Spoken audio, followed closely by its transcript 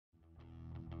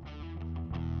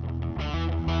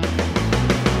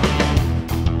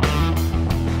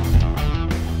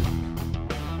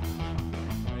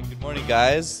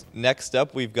guys. Next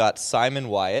up, we've got Simon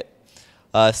Whyatt.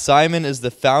 Simon is the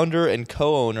founder and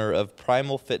co-owner of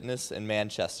Primal Fitness in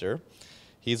Manchester.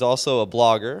 He's also a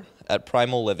blogger at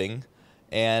Primal Living,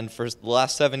 and for the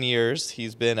last 7 years,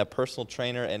 he's been a personal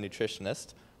trainer and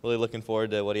nutritionist. Really looking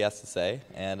forward to what he has to say,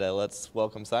 and let's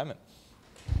welcome Simon.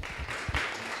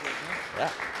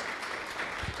 Yeah.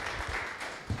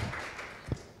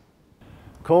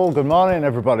 Cool, good morning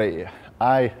everybody.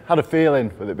 I had a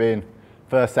feeling with it being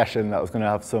first session that I was going to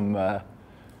have some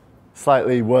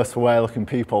slightly worse for wear looking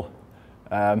people.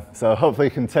 So hopefully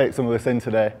you can take some of this in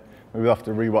today. Maybe we'll have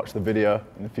to rewatch the video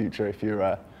in the future if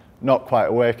you're not quite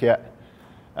awake yet.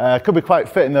 Could be quite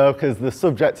fitting though, because the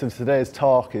subject of today's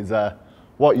talk is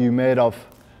what you made of,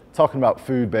 talking about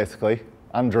food basically,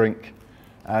 and drink.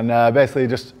 And basically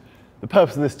just the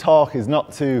purpose of this talk is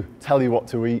not to tell you what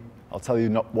to eat, or tell you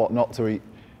what not to eat.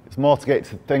 It's more to get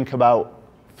to think about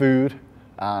food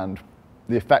and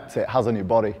the effect it has on your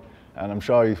body. And I'm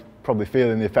sure you're probably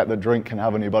feeling the effect that drink can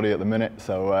have on your body at the minute.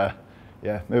 So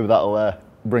yeah, maybe that'll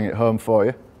bring it home for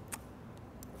you.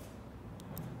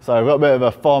 So I've got a bit of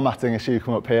a formatting issue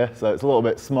come up here. So it's a little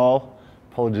bit small.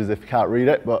 Apologies if you can't read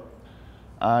it, but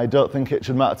I don't think it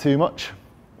should matter too much.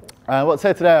 What to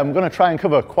say today, I'm going to try and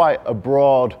cover quite a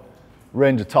broad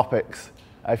range of topics.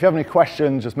 If you have any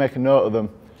questions, just make a note of them.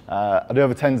 I do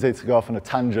have a tendency to go off on a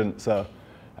tangent, so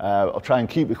I'll try and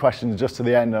keep the questions just to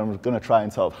the end, and I'm going to try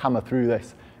and sort of hammer through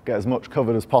this, get as much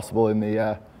covered as possible in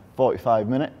the 45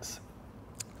 minutes.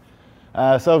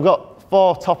 So I've got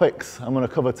 4 topics I'm going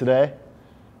to cover today.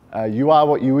 You are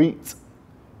what you eat,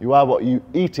 you are what you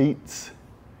eat eats,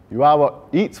 you are what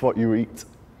eats what you eat,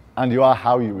 and you are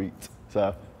how you eat.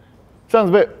 So sounds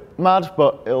a bit mad,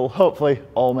 but it'll hopefully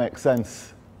all make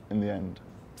sense in the end.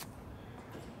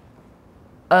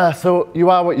 So you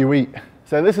are what you eat.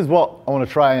 So this is what I want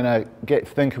to try and get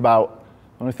to think about.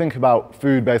 When I think about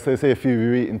food, basically, I see a few of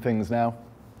you eating things now.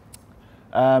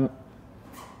 An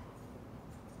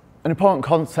important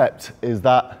concept is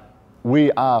that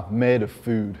we are made of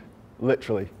food,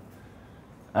 literally.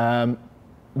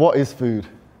 What is food?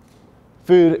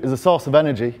 Food is a source of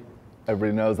energy.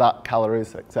 Everybody knows that,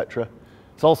 calories, etc.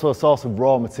 It's also a source of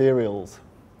raw materials.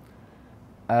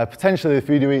 Potentially, the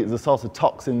food you eat is a source of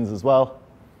toxins as well.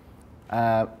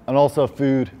 And also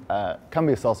food can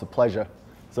be a source of pleasure.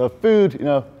 So food, you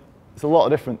know, it's a lot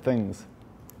of different things.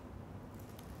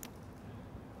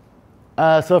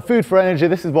 So food for energy,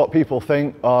 this is what people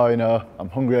think, oh, you know, I'm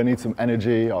hungry, I need some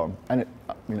energy, or, you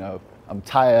know, I'm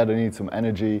tired, I need some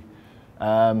energy.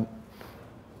 To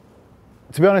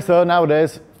be honest though,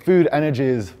 nowadays, food energy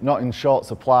is not in short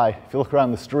supply. If you look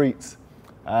around the streets,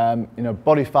 you know,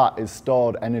 body fat is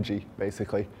stored energy,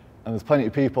 basically. And there's plenty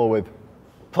of people with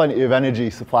plenty of energy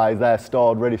supplies there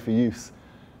stored, ready for use.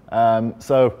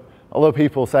 So although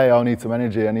people say, oh, I need some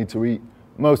energy, I need to eat,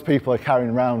 most people are carrying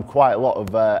around quite a lot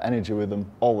of energy with them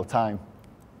all the time.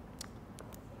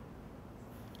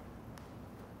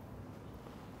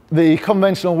 The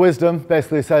conventional wisdom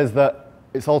basically says that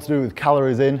it's all to do with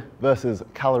calories in versus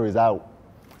calories out.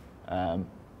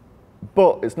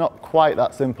 But it's not quite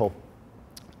that simple.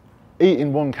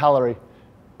 Eating 1 calorie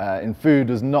in food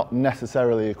does not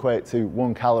necessarily equate to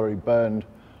 1 calorie burned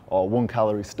or 1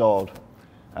 calorie stored.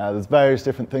 There's various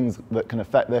different things that can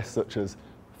affect this, such as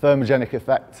thermogenic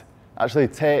effect. Actually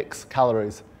takes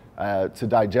calories to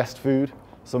digest food.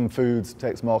 Some foods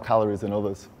takes more calories than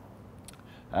others.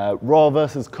 Raw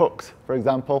versus cooked, for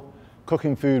example.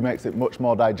 Cooking food makes it much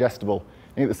more digestible.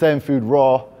 You eat the same food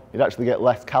raw, you'd actually get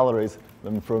less calories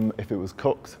than from if it was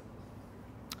cooked.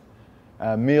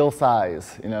 Meal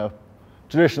size, you know.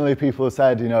 Traditionally, people have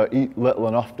said, you know, eat little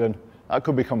and often. That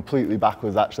could be completely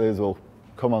backwards, actually, as we'll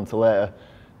come on to later.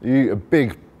 You eat a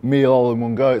big meal all in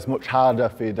one go, it's much harder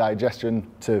for your digestion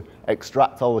to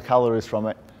extract all the calories from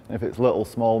it than if it's little,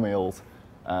 small meals.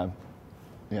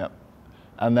 Yeah.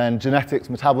 And then genetics,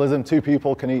 metabolism. 2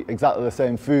 people can eat exactly the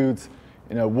same foods.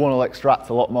 You know, one will extract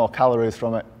a lot more calories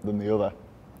from it than the other.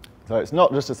 So it's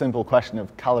not just a simple question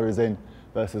of calories in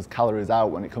versus calories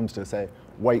out when it comes to, say,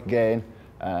 weight gain.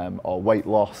 Or weight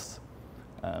loss,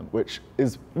 which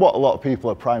is what a lot of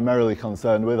people are primarily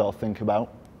concerned with or think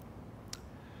about.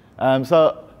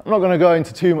 So I'm not going to go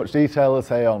into too much detail, let's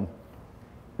say, on,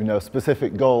 you know,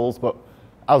 specific goals, but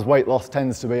as weight loss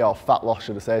tends to be, or fat loss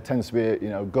should I say, tends to be a, you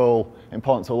know, goal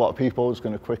important to a lot of people. I'm just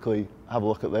going to quickly have a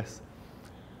look at this.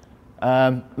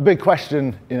 The big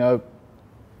question, you know,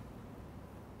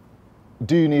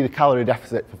 do you need a calorie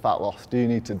deficit for fat loss? Do you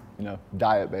need to, you know,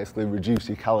 diet basically, reduce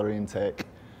your calorie intake?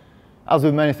 As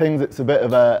with many things, it's a bit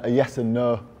of a yes and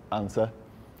no answer.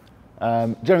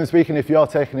 Generally speaking, if you're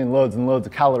taking in loads and loads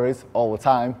of calories all the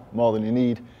time, more than you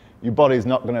need, your body's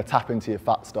not going to tap into your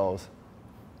fat stores.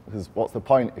 Because what's the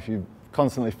point? If you're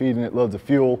constantly feeding it loads of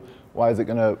fuel, why is it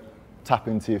going to tap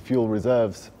into your fuel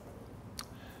reserves?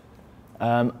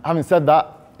 Having said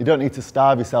that, you don't need to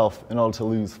starve yourself in order to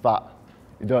lose fat.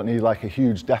 You don't need like a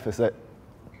huge deficit.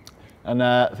 And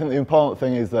I think the important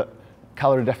thing is that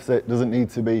calorie deficit doesn't need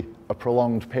to be a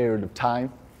prolonged period of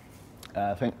time.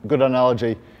 I think a good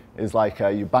analogy is like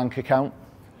your bank account.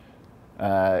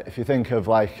 If you think of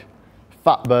like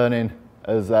fat burning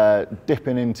as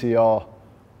dipping into your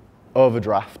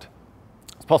overdraft,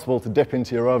 it's possible to dip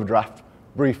into your overdraft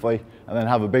briefly and then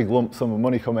have a big lump sum of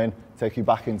money come in, take you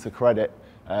back into credit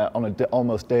on an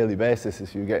almost daily basis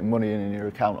if you're getting money in your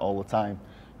account all the time.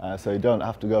 So you don't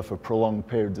have to go for prolonged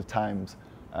periods of times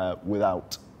with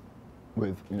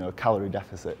calorie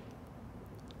deficit.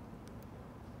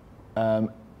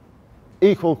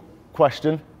 Equal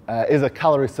question, is a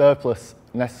calorie surplus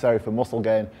necessary for muscle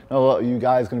gain? I know a lot of you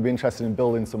guys are going to be interested in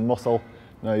building some muscle.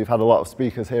 You've had a lot of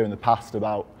speakers here in the past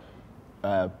about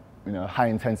high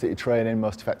intensity training,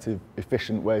 most effective,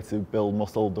 efficient way to build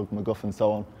muscle, Doug McGuff and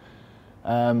so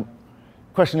on.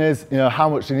 Question is, how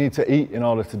much do you need to eat in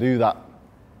order to do that?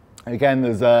 Again,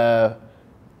 there's a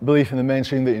belief in the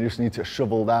mainstream that you just need to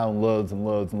shovel down loads and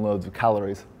loads and loads of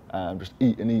calories, just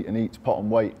eat and eat and eat to put on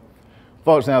weight.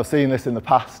 Fortunately, I've seen this in the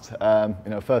past,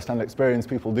 first-hand experience,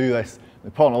 people do this, they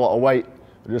put on a lot of weight,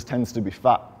 it just tends to be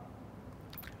fat.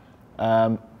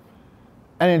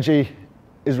 Energy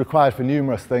is required for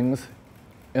numerous things.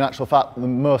 In actual fact, the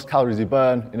most calories you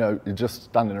burn, you're just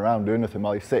standing around doing nothing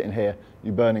while you're sitting here,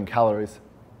 you're burning calories.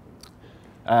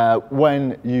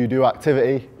 When you do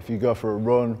activity, if you go for a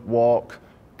run, walk,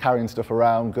 carrying stuff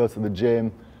around, go to the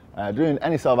gym, doing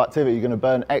any sort of activity, you're going to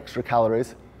burn extra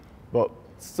calories, but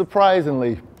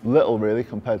surprisingly little really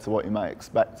compared to what you might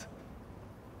expect.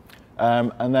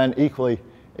 And then equally,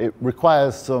 it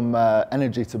requires some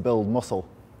energy to build muscle.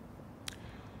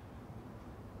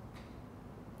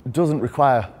 It doesn't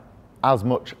require as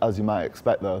much as you might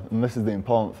expect though, and this is the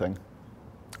important thing.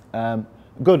 A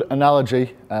good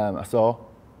analogy I saw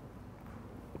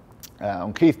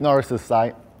on Keith Norris's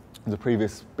site, there's a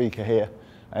previous speaker here,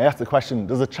 he asked the question,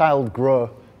 does a child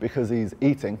grow because he's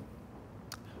eating,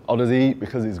 or does he eat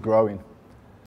because he's growing?